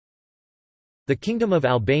The Kingdom of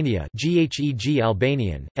Albania (Gheg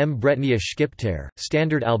Albanian, Mbretnia Shqiptare,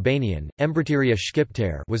 Standard Albanian, Mbretëria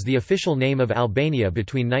Shqiptare) was the official name of Albania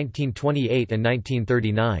between 1928 and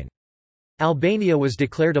 1939. Albania was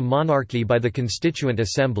declared a monarchy by the Constituent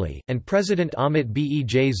Assembly, and President Ahmet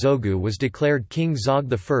Bej Zogu was declared King Zog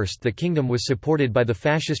I. The kingdom was supported by the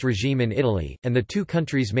fascist regime in Italy, and the two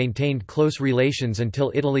countries maintained close relations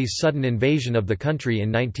until Italy's sudden invasion of the country in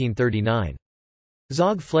 1939.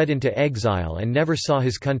 Zog fled into exile and never saw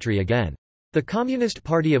his country again. The Communist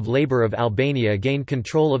Party of Labour of Albania gained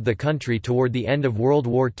control of the country toward the end of World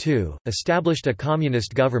War II, established a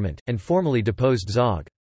communist government, and formally deposed Zog.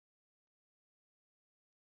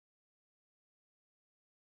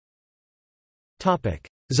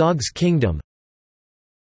 Zog's kingdom.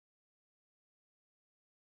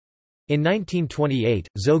 In 1928,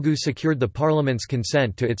 Zogu secured the parliament's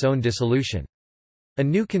consent to its own dissolution. A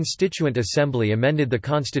new constituent assembly amended the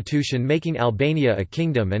constitution, making Albania a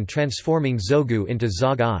kingdom and transforming Zogu into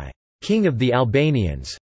Zog I, King of the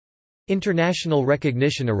Albanians. International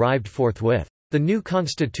recognition arrived forthwith. The new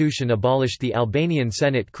constitution abolished the Albanian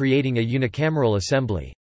Senate, creating a unicameral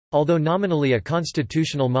assembly. Although nominally a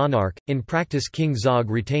constitutional monarch, in practice King Zog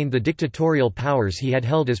retained the dictatorial powers he had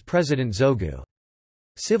held as President Zogu.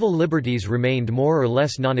 Civil liberties remained more or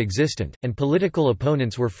less non-existent, and political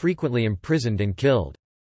opponents were frequently imprisoned and killed.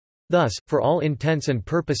 Thus, for all intents and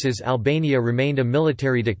purposes, Albania remained a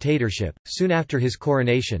military dictatorship. Soon after his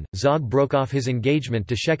coronation, Zog broke off his engagement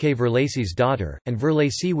to Sheke Verlasi's daughter, and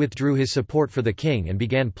Verlasi withdrew his support for the king and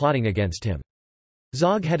began plotting against him.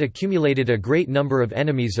 Zog had accumulated a great number of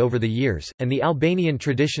enemies over the years, and the Albanian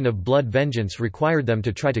tradition of blood vengeance required them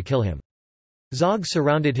to try to kill him. Zog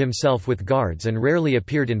surrounded himself with guards and rarely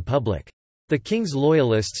appeared in public. The king's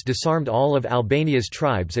loyalists disarmed all of Albania's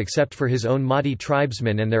tribes except for his own Mahdi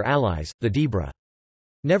tribesmen and their allies, the Debra.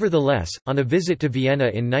 Nevertheless, on a visit to Vienna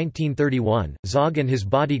in 1931, Zog and his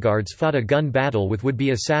bodyguards fought a gun battle with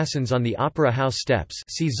would-be assassins on the Opera House steps.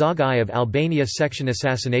 See Zog I of Albania section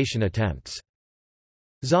assassination attempts.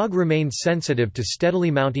 Zog remained sensitive to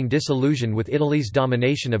steadily mounting disillusion with Italy's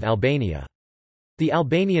domination of Albania. The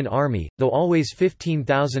Albanian army, though always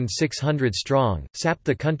 15,600 strong, sapped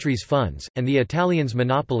the country's funds, and the Italians'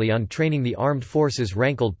 monopoly on training the armed forces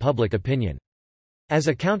rankled public opinion. As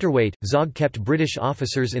a counterweight, Zog kept British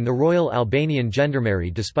officers in the Royal Albanian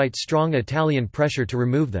Gendarmerie despite strong Italian pressure to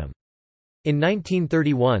remove them. In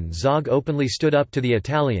 1931 Zog openly stood up to the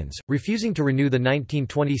Italians, refusing to renew the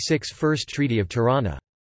 1926 First Treaty of Tirana.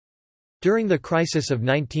 During the crisis of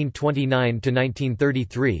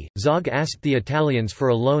 1929–1933, Zog asked the Italians for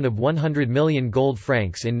a loan of 100 million gold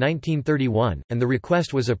francs in 1931, and the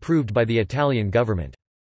request was approved by the Italian government.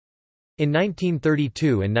 In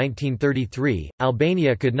 1932 and 1933,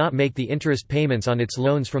 Albania could not make the interest payments on its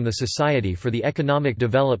loans from the Society for the Economic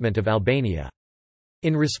Development of Albania.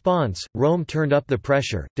 In response, Rome turned up the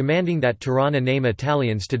pressure, demanding that Tirana name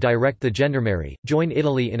Italians to direct the Gendarmerie, join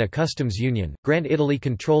Italy in a customs union, grant Italy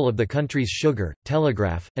control of the country's sugar,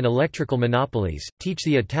 telegraph, and electrical monopolies, teach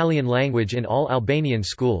the Italian language in all Albanian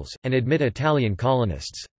schools, and admit Italian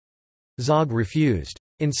colonists. Zog refused.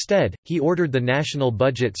 Instead, he ordered the national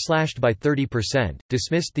budget slashed by 30%,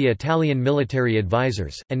 dismissed the Italian military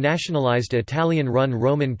advisors, and nationalized Italian-run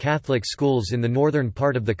Roman Catholic schools in the northern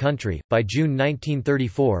part of the country. By June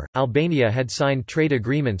 1934, Albania had signed trade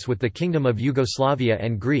agreements with the Kingdom of Yugoslavia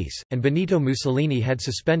and Greece, and Benito Mussolini had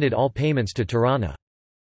suspended all payments to Tirana.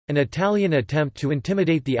 An Italian attempt to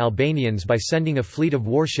intimidate the Albanians by sending a fleet of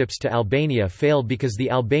warships to Albania failed because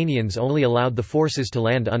the Albanians only allowed the forces to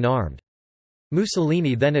land unarmed.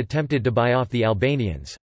 Mussolini then attempted to buy off the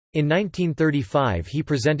Albanians. In 1935 he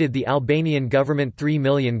presented the Albanian government 3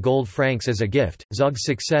 million gold francs as a gift. Zog's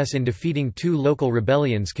success in defeating two local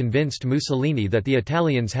rebellions convinced Mussolini that the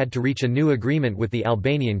Italians had to reach a new agreement with the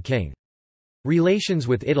Albanian king. Relations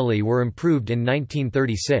with Italy were improved in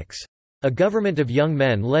 1936. A government of young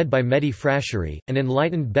men led by Mehdi Frashëri, an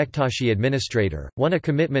enlightened Bektashi administrator, won a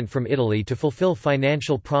commitment from Italy to fulfill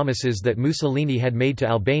financial promises that Mussolini had made to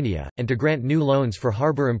Albania, and to grant new loans for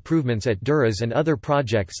harbour improvements at Durrës and other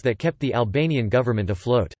projects that kept the Albanian government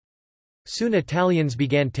afloat. Soon Italians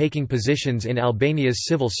began taking positions in Albania's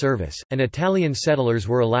civil service, and Italian settlers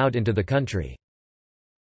were allowed into the country.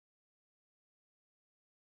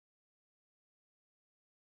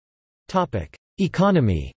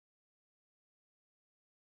 Economy.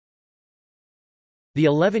 The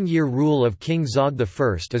 11-year rule of King Zog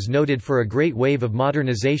I is noted for a great wave of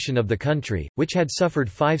modernization of the country, which had suffered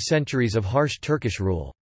 5 centuries of harsh Turkish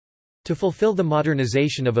rule. To fulfill the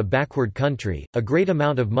modernization of a backward country, a great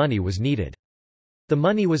amount of money was needed. The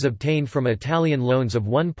money was obtained from Italian loans of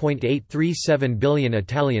 1.837 billion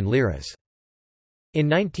Italian liras. In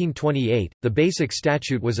 1928, the Basic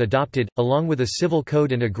Statute was adopted, along with a civil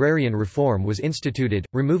code, and agrarian reform was instituted,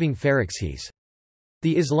 removing pharissees.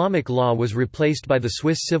 The Islamic law was replaced by the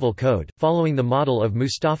Swiss Civil Code, following the model of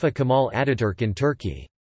Mustafa Kemal Ataturk in Turkey.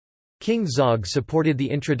 King Zog supported the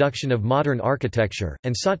introduction of modern architecture,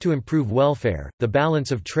 and sought to improve welfare, the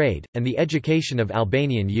balance of trade, and the education of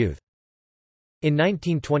Albanian youth. In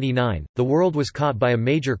 1929, the world was caught by a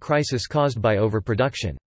major crisis caused by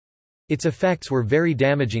overproduction. Its effects were very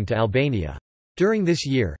damaging to Albania. During this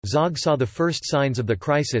year, Zog saw the first signs of the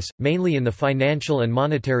crisis, mainly in the financial and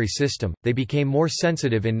monetary system. They became more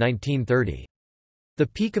sensitive in 1930. The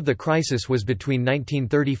peak of the crisis was between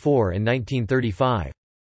 1934 and 1935.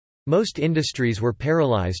 Most industries were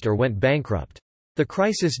paralyzed or went bankrupt. The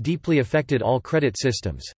crisis deeply affected all credit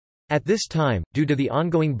systems. At this time, due to the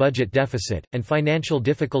ongoing budget deficit, and financial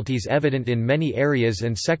difficulties evident in many areas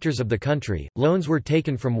and sectors of the country, loans were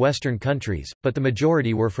taken from Western countries, but the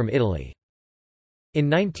majority were from Italy. In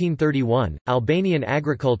 1931, Albanian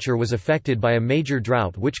agriculture was affected by a major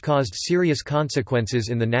drought which caused serious consequences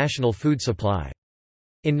in the national food supply.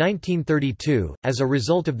 In 1932, as a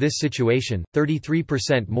result of this situation,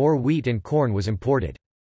 33% more wheat and corn was imported.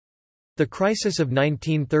 The crisis of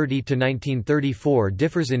 1930 to 1934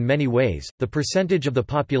 differs in many ways. The percentage of the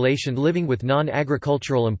population living with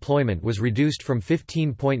non-agricultural employment was reduced from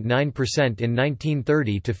 15.9% in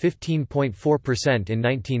 1930 to 15.4% in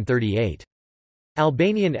 1938.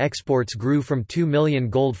 Albanian exports grew from 2 million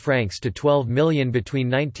gold francs to 12 million between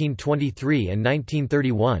 1923 and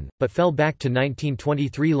 1931, but fell back to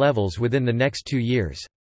 1923 levels within the next 2 years.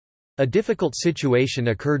 A difficult situation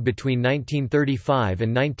occurred between 1935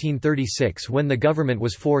 and 1936 when the government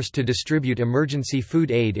was forced to distribute emergency food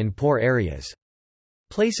aid in poor areas.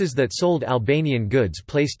 Places that sold Albanian goods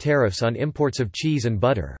placed tariffs on imports of cheese and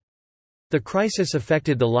butter. The crisis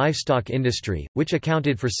affected the livestock industry, which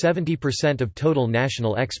accounted for 70% of total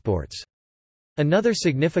national exports. Another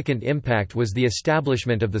significant impact was the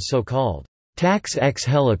establishment of the so-called tax ex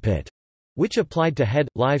helipit, which applied to head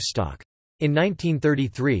livestock. In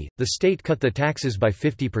 1933, the state cut the taxes by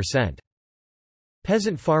 50%.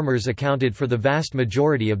 Peasant farmers accounted for the vast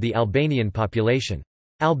majority of the Albanian population.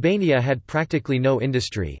 Albania had practically no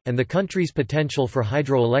industry, and the country's potential for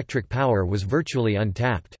hydroelectric power was virtually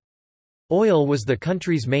untapped. Oil was the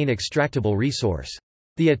country's main extractable resource.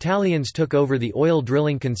 The Italians took over the oil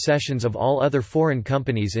drilling concessions of all other foreign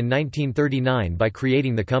companies in 1939 by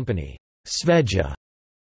creating the company Sveja.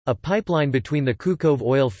 A pipeline between the Kukov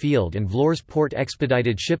oil field and Vlor's port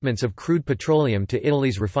expedited shipments of crude petroleum to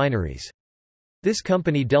Italy's refineries. This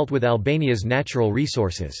company dealt with Albania's natural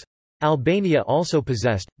resources. Albania also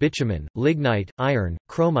possessed bitumen, lignite, iron,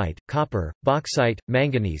 chromite, copper, bauxite,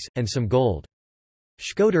 manganese, and some gold.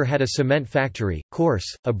 Shkodër had a cement factory,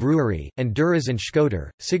 Korçë, a brewery, and Durrës and Shkodër,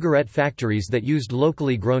 cigarette factories that used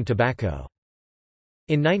locally grown tobacco.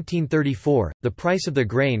 In 1934, the price of the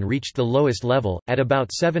grain reached the lowest level, at about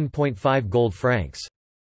 7.5 gold francs.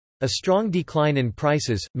 A strong decline in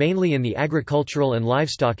prices, mainly in the agricultural and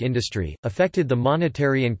livestock industry, affected the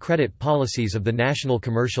monetary and credit policies of the National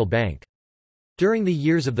Commercial Bank. During the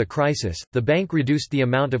years of the crisis, the bank reduced the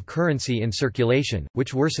amount of currency in circulation,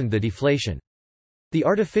 which worsened the deflation. The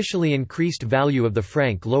artificially increased value of the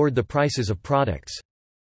franc lowered the prices of products.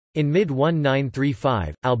 In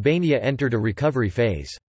mid-1935, Albania entered a recovery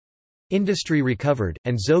phase. Industry recovered,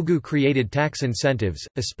 and Zogu created tax incentives,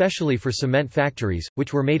 especially for cement factories,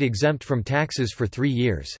 which were made exempt from taxes for 3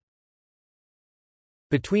 years.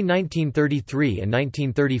 Between 1933 and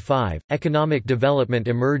 1935, economic development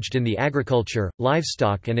emerged in the agriculture,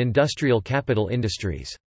 livestock and industrial capital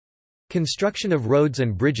industries. Construction of roads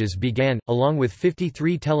and bridges began, along with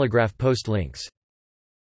 53 telegraph post links.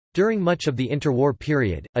 During much of the interwar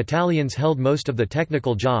period, Italians held most of the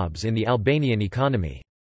technical jobs in the Albanian economy.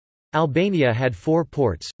 Albania had 4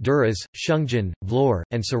 ports, Durrës, Shëngjin, Vlorë,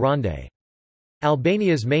 and Sarande.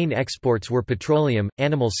 Albania's main exports were petroleum,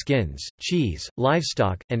 animal skins, cheese,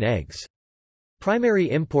 livestock, and eggs.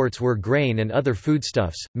 Primary imports were grain and other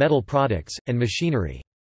foodstuffs, metal products, and machinery.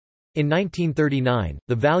 In 1939,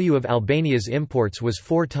 the value of Albania's imports was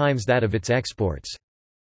 4 times that of its exports.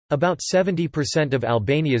 About 70% of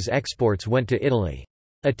Albania's exports went to Italy.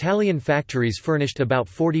 Italian factories furnished about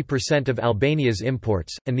 40% of Albania's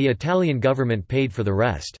imports, and the Italian government paid for the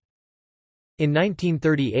rest. In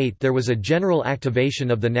 1938 there was a general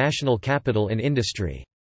activation of the national capital and industry.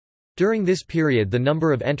 During this period the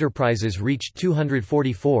number of enterprises reached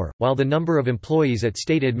 244, while the number of employees at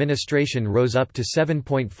state administration rose up to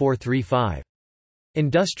 7.435.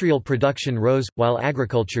 Industrial production rose, while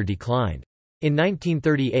agriculture declined. In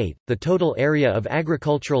 1938, the total area of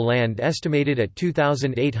agricultural land estimated at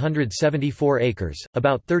 2,874 acres,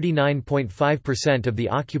 about 39.5% of the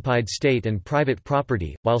occupied state and private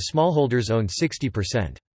property, while smallholders owned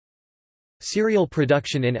 60%. Cereal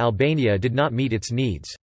production in Albania did not meet its needs.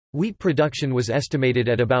 Wheat production was estimated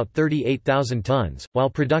at about 38,000 tons, while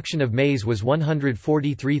production of maize was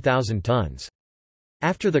 143,000 tons.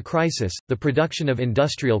 After the crisis, the production of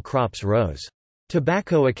industrial crops rose.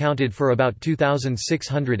 Tobacco accounted for about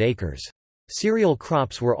 2,600 acres. Cereal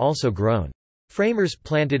crops were also grown. Framers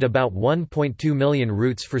planted about 1.2 million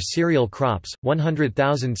roots for cereal crops,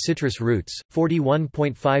 100,000 citrus roots,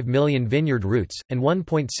 41.5 million vineyard roots, and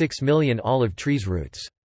 1.6 million olive trees roots.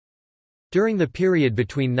 During the period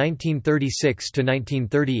between 1936 to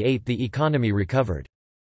 1938 the economy recovered.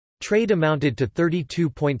 Trade amounted to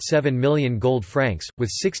 32.7 million gold francs,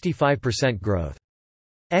 with 65% growth.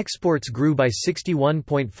 Exports grew by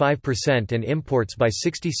 61.5% and imports by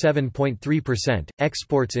 67.3%.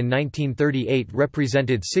 Exports in 1938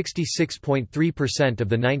 represented 66.3% of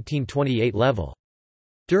the 1928 level.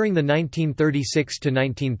 During the 1936 to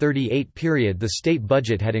 1938 period, the state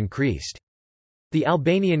budget had increased. The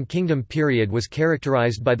Albanian Kingdom period was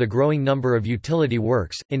characterized by the growing number of utility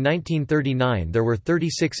works. In 1939, there were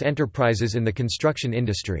 36 enterprises in the construction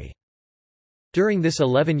industry. During this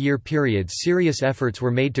 11-year period, serious efforts were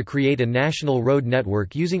made to create a national road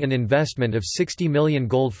network using an investment of 60 million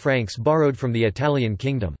gold francs borrowed from the Italian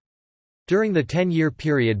Kingdom. During the 10-year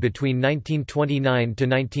period between 1929 to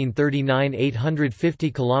 1939,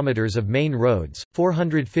 850 kilometers of main roads,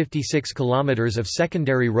 456 kilometers of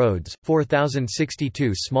secondary roads,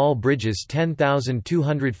 4,062 small bridges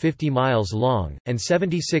 10,250 miles long, and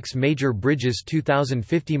 76 major bridges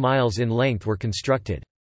 2,050 miles in length were constructed.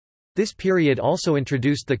 This period also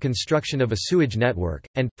introduced the construction of a sewage network,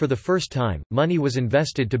 and, for the first time, money was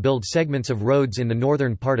invested to build segments of roads in the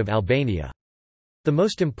northern part of Albania. The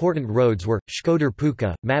most important roads were, Shkodër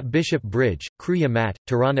Puka, Mat Bishop Bridge, Kryja Mat,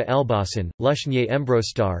 Tirana Elbasan, Lushnje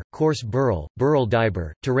Embrostar, Kors Burrel, Burrel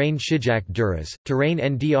Diber, Terrain Shijak Duras, Terrain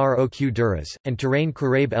Ndroq Duras, and Terrain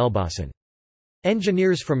Karabe Elbasan.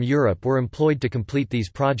 Engineers from Europe were employed to complete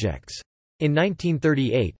these projects. In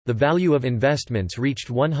 1938, the value of investments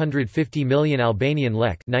reached 150 million Albanian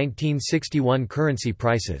lek 1961 currency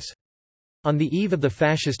prices. On the eve of the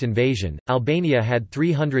fascist invasion, Albania had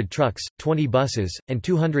 300 trucks, 20 buses, and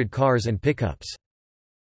 200 cars and pickups.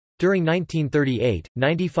 During 1938,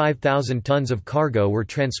 95,000 tons of cargo were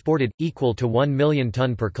transported, equal to 1 million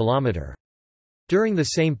ton per kilometer. During the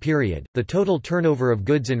same period, the total turnover of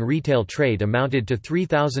goods in retail trade amounted to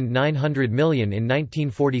 3,900 million in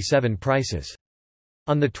 1947 prices.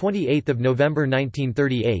 On 28 November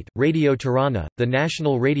 1938, Radio Tirana, the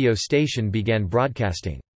national radio station, began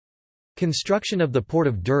broadcasting. Construction of the port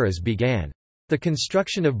of Durrës began. The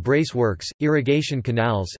construction of brace works, irrigation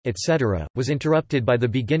canals, etc., was interrupted by the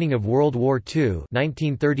beginning of World War II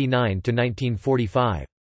 (1939 to 1945).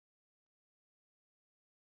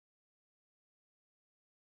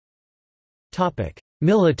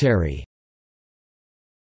 Military.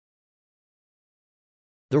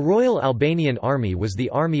 The Royal Albanian Army was the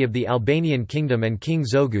army of the Albanian Kingdom and King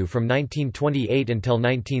Zogu from 1928 until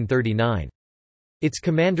 1939. Its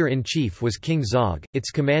commander-in-chief was King Zog,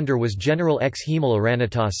 its commander was General X Hemel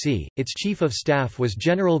Aranatasi, its chief of staff was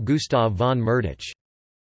General Gustav von Merdich.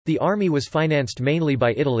 The army was financed mainly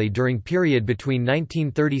by Italy during period between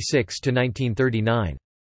 1936 to 1939.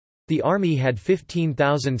 The army had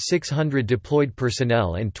 15,600 deployed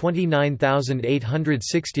personnel and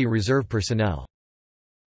 29,860 reserve personnel.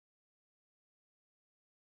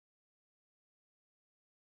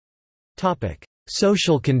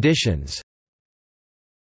 Social conditions.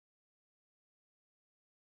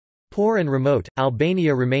 Poor and remote,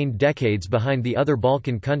 Albania remained decades behind the other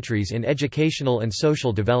Balkan countries in educational and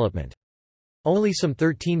social development. Only some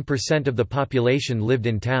 13% of the population lived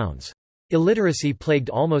in towns. Illiteracy plagued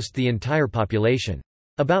almost the entire population.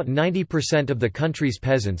 About 90% of the country's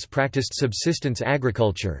peasants practiced subsistence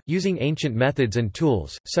agriculture, using ancient methods and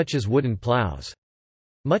tools, such as wooden plows.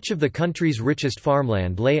 Much of the country's richest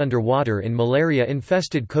farmland lay under water in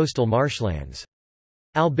malaria-infested coastal marshlands.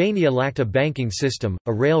 Albania lacked a banking system,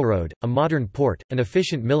 a railroad, a modern port, an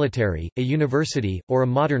efficient military, a university, or a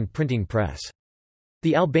modern printing press.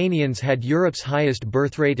 The Albanians had Europe's highest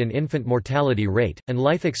birth rate and infant mortality rate, and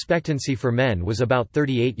life expectancy for men was about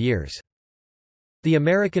 38 years. The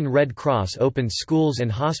American Red Cross opened schools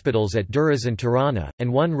and hospitals at Durrës and Tirana,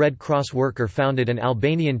 and one Red Cross worker founded an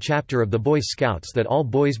Albanian chapter of the Boy Scouts that all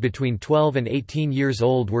boys between 12 and 18 years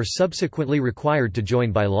old were subsequently required to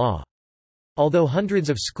join by law. Although hundreds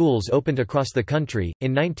of schools opened across the country,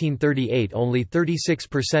 in 1938 only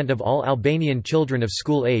 36% of all Albanian children of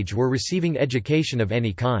school age were receiving education of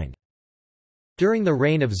any kind. During the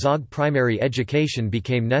reign of Zog, primary education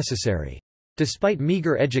became necessary. Despite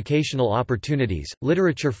meager educational opportunities,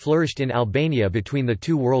 literature flourished in Albania between the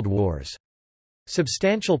two world wars.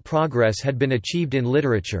 Substantial progress had been achieved in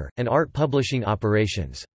literature, and art publishing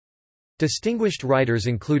operations. Distinguished writers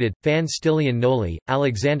included, Fan Stilian Noli,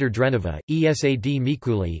 Alexander Drenova, Esad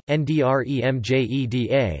Mikuli,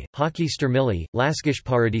 Ndremjeda, Haki Stermili, Laskish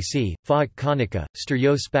Paradisi, Faik Konika,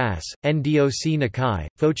 Sterjo Spas, Ndoc Nakai,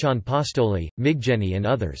 Fochon Postoli, Migjeni and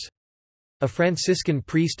others. A Franciscan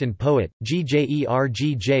priest and poet,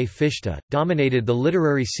 Gjergj Fishta, dominated the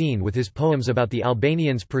literary scene with his poems about the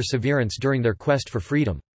Albanians' perseverance during their quest for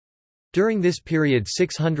freedom. During this period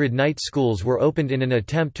 600 night schools were opened in an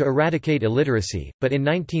attempt to eradicate illiteracy, but in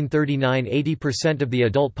 1939 80% of the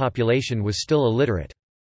adult population was still illiterate.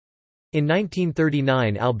 In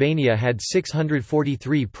 1939 Albania had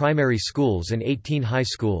 643 primary schools and 18 high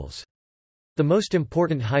schools. The most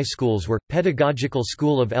important high schools were, Pedagogical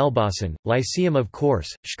School of Elbasan, Lyceum of Kors,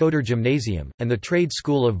 Shkodër Gymnasium, and the Trade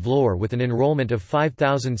School of Vlorë with an enrollment of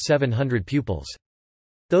 5,700 pupils.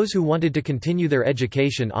 Those who wanted to continue their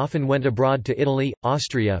education often went abroad to Italy,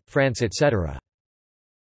 Austria, France etc.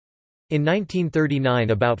 In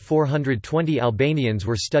 1939 about 420 Albanians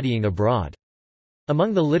were studying abroad.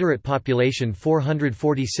 Among the literate population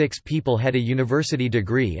 446 people had a university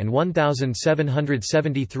degree and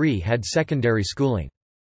 1,773 had secondary schooling.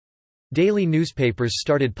 Daily newspapers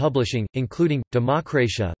started publishing, including,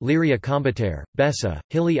 Demokratia, Liria Kombëtare, Besa,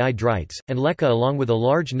 Hili I Drites, and Leka along with a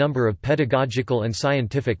large number of pedagogical and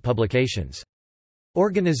scientific publications.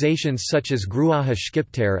 Organizations such as Gruaja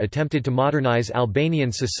Shqiptare attempted to modernize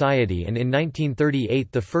Albanian society and in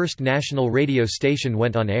 1938 the first national radio station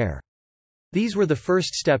went on air. These were the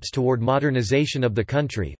first steps toward modernization of the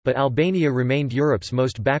country, but Albania remained Europe's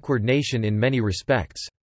most backward nation in many respects.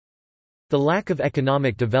 The lack of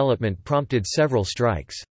economic development prompted several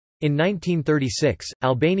strikes. In 1936,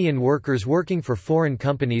 Albanian workers working for foreign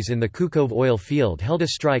companies in the Kukov oil field held a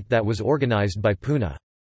strike that was organized by Puna.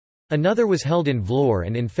 Another was held in Vlorë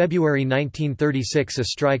and in February 1936 a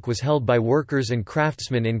strike was held by workers and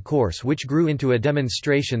craftsmen in Kors which grew into a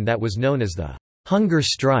demonstration that was known as the hunger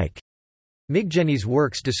strike. Migjeni's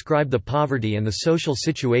works describe the poverty and the social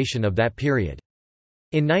situation of that period.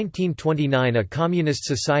 In 1929 a communist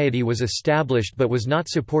society was established but was not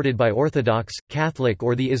supported by Orthodox, Catholic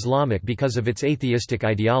or the Islamic because of its atheistic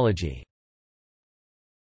ideology.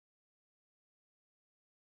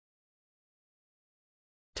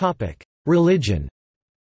 Religion.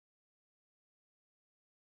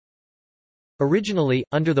 Originally,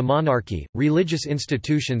 under the monarchy, religious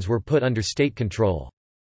institutions were put under state control.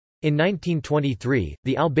 In 1923,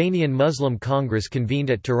 the Albanian Muslim Congress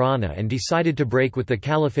convened at Tirana and decided to break with the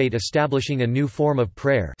caliphate, establishing a new form of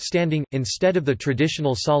prayer standing, instead of the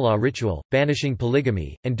traditional salah ritual, banishing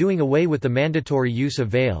polygamy, and doing away with the mandatory use of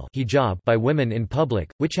veil hijab by women in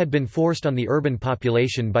public, which had been forced on the urban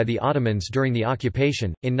population by the Ottomans during the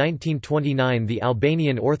occupation. In 1929 the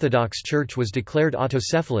Albanian Orthodox Church was declared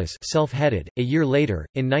autocephalous, self-headed. A year later,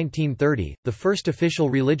 in 1930, the first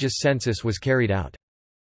official religious census was carried out.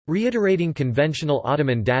 Reiterating conventional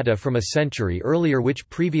Ottoman data from a century earlier which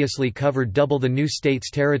previously covered double the new state's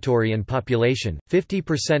territory and population,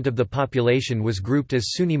 50% of the population was grouped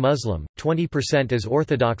as Sunni Muslim, 20% as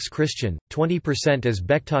Orthodox Christian, 20% as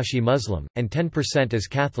Bektashi Muslim, and 10% as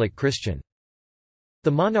Catholic Christian.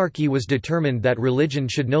 The monarchy was determined that religion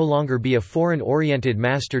should no longer be a foreign-oriented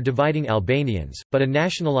master dividing Albanians, but a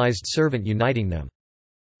nationalized servant uniting them.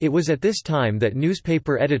 It was at this time that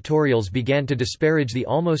newspaper editorials began to disparage the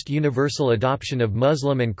almost universal adoption of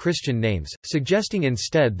Muslim and Christian names, suggesting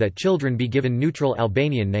instead that children be given neutral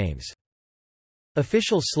Albanian names.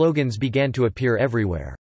 Official slogans began to appear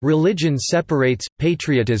everywhere. "Religion separates,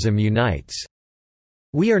 patriotism unites."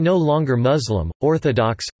 "We are no longer Muslim,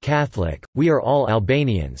 Orthodox, Catholic, we are all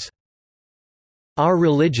Albanians." "Our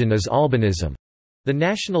religion is Albanism." The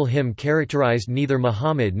national hymn characterized neither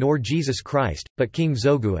Muhammad nor Jesus Christ, but King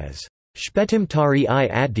Zogu as Shpetimtari I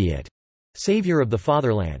Atdiet, savior of the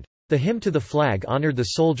fatherland. The hymn to the flag honored the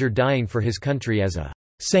soldier dying for his country as a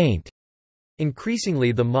saint.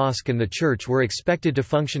 Increasingly the mosque and the church were expected to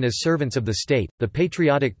function as servants of the state, the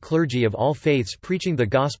patriotic clergy of all faiths preaching the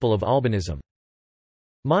gospel of Albanism.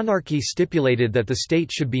 Monarchy stipulated that the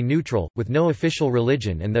state should be neutral, with no official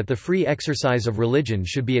religion, and that the free exercise of religion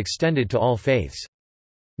should be extended to all faiths.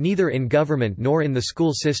 Neither in government nor in the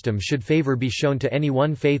school system should favor be shown to any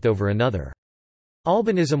one faith over another.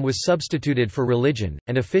 Albanism was substituted for religion,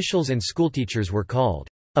 and officials and schoolteachers were called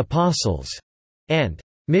apostles and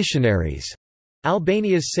missionaries.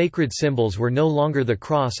 Albania's sacred symbols were no longer the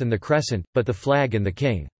cross and the crescent, but the flag and the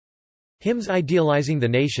king. Hymns idealizing the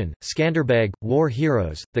nation, Skanderbeg, war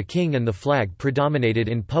heroes, the king and the flag predominated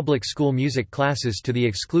in public school music classes to the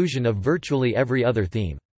exclusion of virtually every other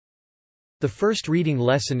theme. The first reading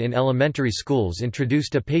lesson in elementary schools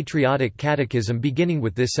introduced a patriotic catechism beginning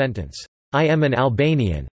with this sentence, "I am an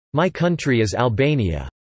Albanian. My country is Albania."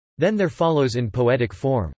 Then there follows in poetic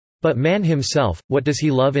form, "But man himself, what does he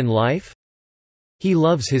love in life? He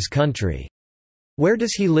loves his country. Where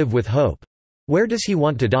does he live with hope? Where does he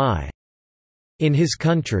want to die? In his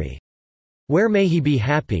country. Where may he be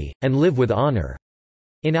happy, and live with honor?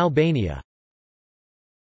 In Albania."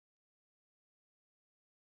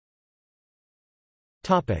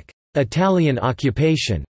 Italian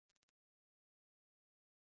occupation.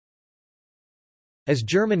 As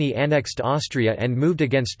Germany annexed Austria and moved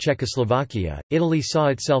against Czechoslovakia, Italy saw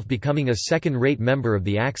itself becoming a second-rate member of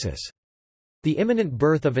the Axis. The imminent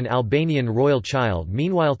birth of an Albanian royal child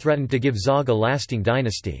meanwhile threatened to give Zog a lasting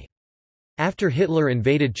dynasty. After Hitler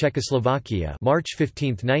invaded Czechoslovakia March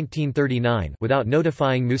 15, 1939, without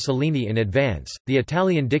notifying Mussolini in advance, the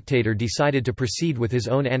Italian dictator decided to proceed with his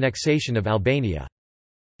own annexation of Albania.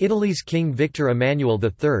 Italy's King Victor Emmanuel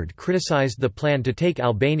III criticized the plan to take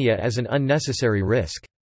Albania as an unnecessary risk.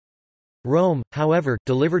 Rome, however,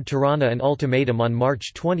 delivered Tirana an ultimatum on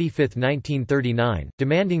March 25, 1939,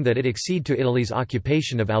 demanding that it accede to Italy's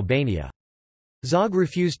occupation of Albania. Zog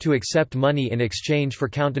refused to accept money in exchange for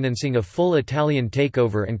countenancing a full Italian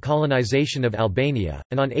takeover and colonization of Albania,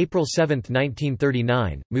 and on April 7,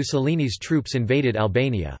 1939, Mussolini's troops invaded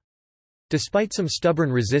Albania. Despite some stubborn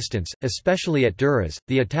resistance, especially at Durrës,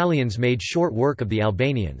 the Italians made short work of the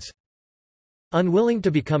Albanians. Unwilling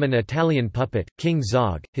to become an Italian puppet, King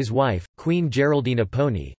Zog, his wife, Queen Geraldine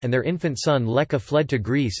Aponi, and their infant son Leka fled to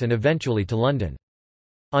Greece and eventually to London.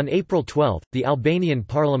 On April 12, the Albanian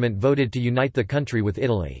parliament voted to unite the country with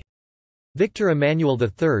Italy. Victor Emmanuel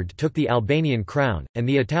III took the Albanian crown, and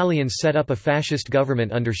the Italians set up a fascist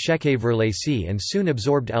government under Shqipëria Vërlaci and soon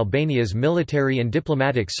absorbed Albania's military and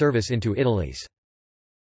diplomatic service into Italy's.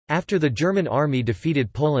 After the German army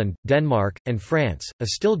defeated Poland, Denmark, and France, a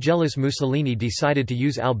still jealous Mussolini decided to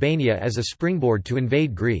use Albania as a springboard to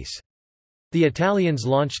invade Greece. The Italians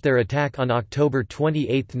launched their attack on October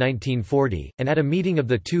 28, 1940, and at a meeting of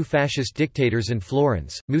the two fascist dictators in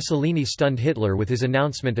Florence, Mussolini stunned Hitler with his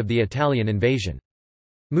announcement of the Italian invasion.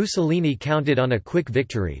 Mussolini counted on a quick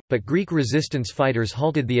victory, but Greek resistance fighters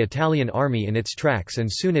halted the Italian army in its tracks and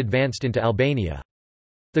soon advanced into Albania.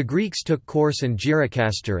 The Greeks took Korçë and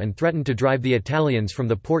Gjirokastër and threatened to drive the Italians from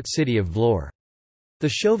the port city of Vlorë. The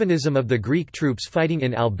chauvinism of the Greek troops fighting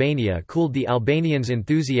in Albania cooled the Albanians'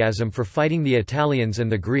 enthusiasm for fighting the Italians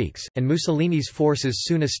and the Greeks, and Mussolini's forces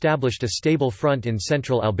soon established a stable front in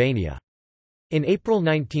central Albania. In April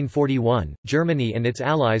 1941, Germany and its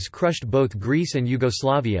allies crushed both Greece and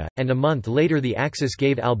Yugoslavia, and a month later the Axis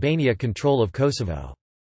gave Albania control of Kosovo.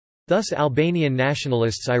 Thus Albanian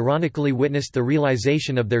nationalists ironically witnessed the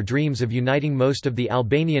realization of their dreams of uniting most of the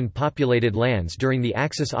Albanian populated lands during the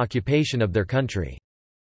Axis occupation of their country.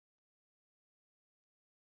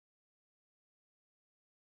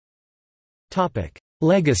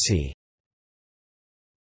 Legacy.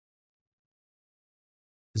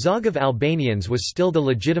 Zog of Albanians was still the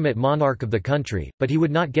legitimate monarch of the country, but he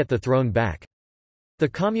would not get the throne back. The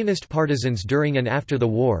communist partisans during and after the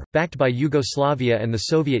war, backed by Yugoslavia and the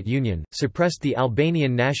Soviet Union, suppressed the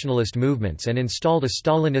Albanian nationalist movements and installed a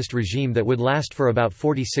Stalinist regime that would last for about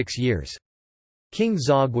 46 years. King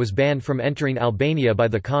Zog was banned from entering Albania by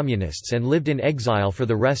the communists and lived in exile for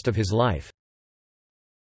the rest of his life.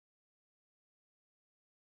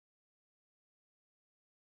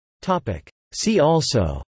 See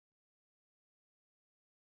also: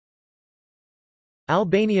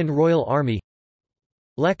 Albanian Royal Army,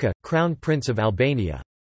 Leka, Crown Prince of Albania.